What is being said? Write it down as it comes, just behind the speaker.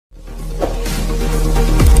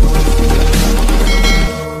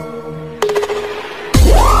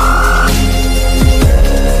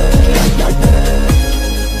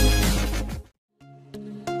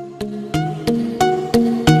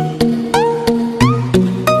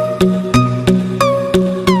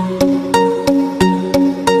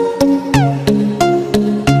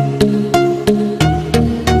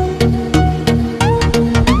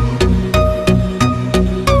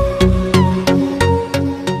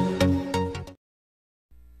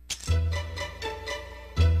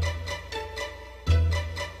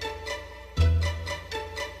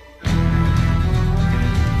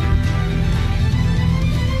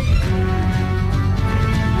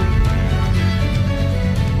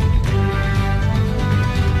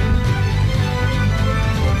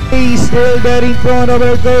He's still there in front of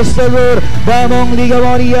her Coastal Road. Damong Ligaw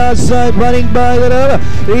on the outside, running by the road.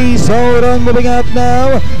 He's hold on, moving up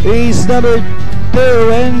now. He's number 2,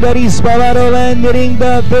 and that is Bavaro entering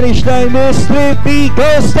the finish line. Miss Thrifty,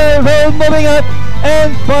 Coastal Road moving up,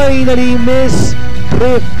 and finally Miss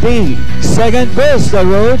Thrifty. Second Coastal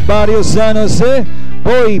Road, Barrio San Jose,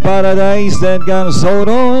 Boy Paradise, then comes hold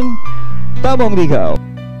on, Damong Ligaw.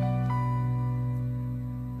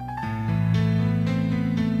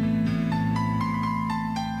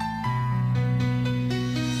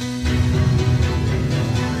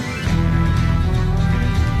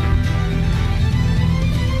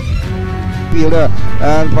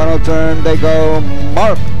 And final turn they go.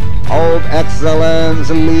 Mark of Excellence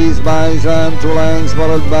leads by some 2 lengths,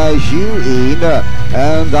 followed by Shu-In,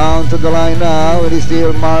 and down to the line now it is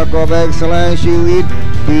still Mark of Excellence. Shu-In,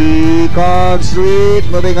 Beacon Street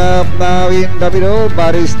moving up now in the middle,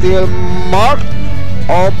 but it's still Mark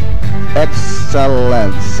of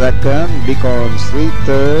Excellence. Second, Beacon Street.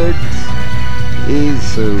 Third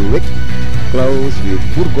is Rick, close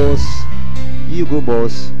with Burgos,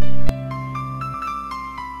 Yugubos.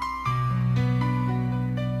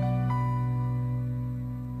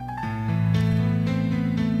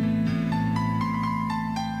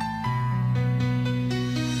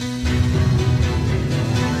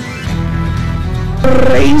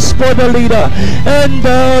 Race for the leader, and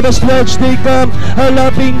down the stretch they come. A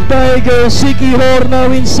Lapping Tiger, Sikihor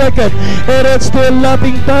now in second, and it's still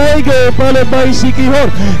Lapping Tiger followed by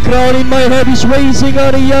Sikihor. Crown in My Head is racing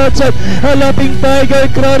on the outside. A Lapping Tiger,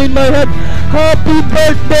 Crown in My Head. Happy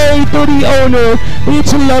birthday to the owner,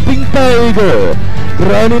 it's Lapping Tiger.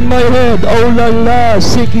 Crown in My Head, oh la la,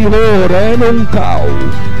 Sikihor and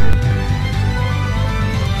Ungkaw.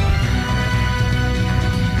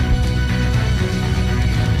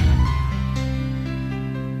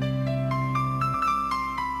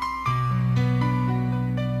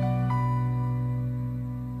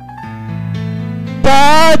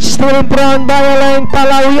 Still in front by a lane,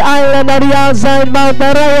 Palawi Island on the outside, Mount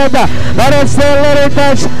Arayada. But it's still Little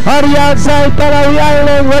Touch on the outside, Palawi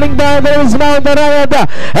Island. Running by there is Mount Arayada,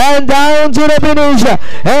 and down to the finish.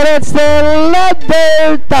 And it's still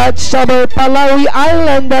Little Touch over Palawi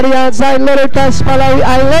Island on the outside, Little Touch, Palawi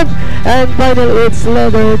Island. And finally it's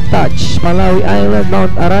Little Touch, Palawi Island,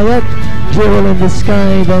 Mount Arayat. Jewel in the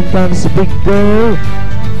Sky, then comes Big Girl,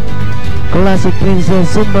 Classic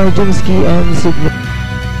Princess, Sumba Jumski, and Sydney.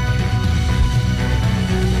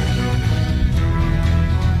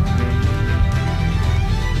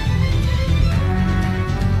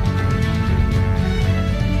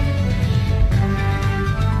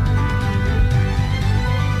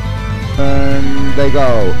 And they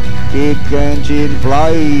go. Kid Kenshin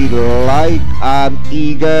fly like an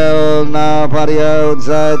eagle now for the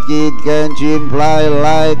outside. Kid Kenshin fly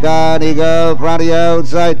like an eagle from the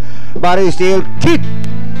outside, but it's still Kid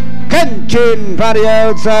Kenshin from the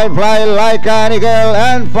outside, fly like an eagle,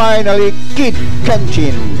 and finally Kid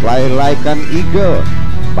Kenshin fly like an eagle.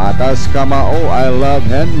 Batas Kamao, I Love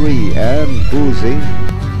Henry, and Kuzi.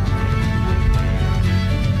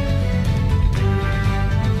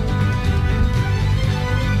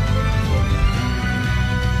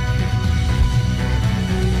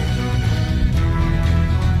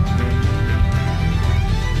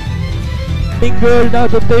 Girl now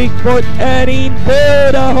to take fourth and into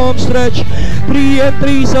the home stretch. 3 and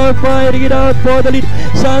 3 are fighting it out for the lead.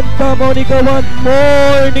 Santa Monica, one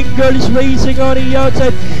Morning Girl is racing on the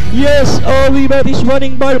outside. Yes, we bet is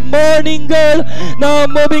running by Morning Girl. Now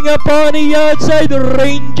moving up on the outside,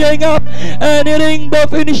 ranging up and hitting the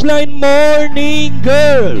finish line. Morning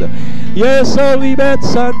Girl. Yes, we bet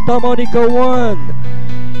Santa Monica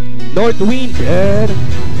 1. North Wind and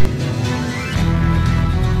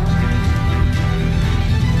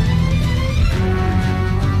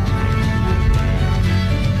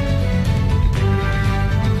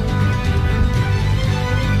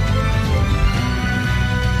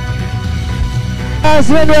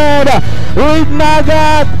Red with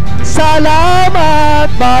Magat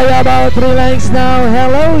Salamat by about 3 lengths now.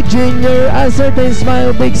 Hello Junior, a certain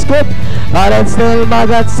smile, Big Scoop, but it's still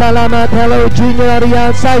Magat Salamat. Hello Junior on the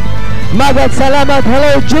outside. Magat Salamat,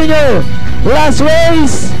 hello Junior. Last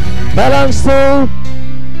race belongs to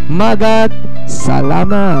Magat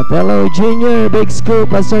Salamat. Hello Junior, Big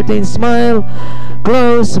Scoop, a certain smile.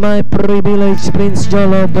 Close, My Privilege, Prince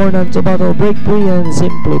Jolo, Born on Tobago, Break Free, and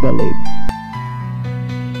Simply Believe.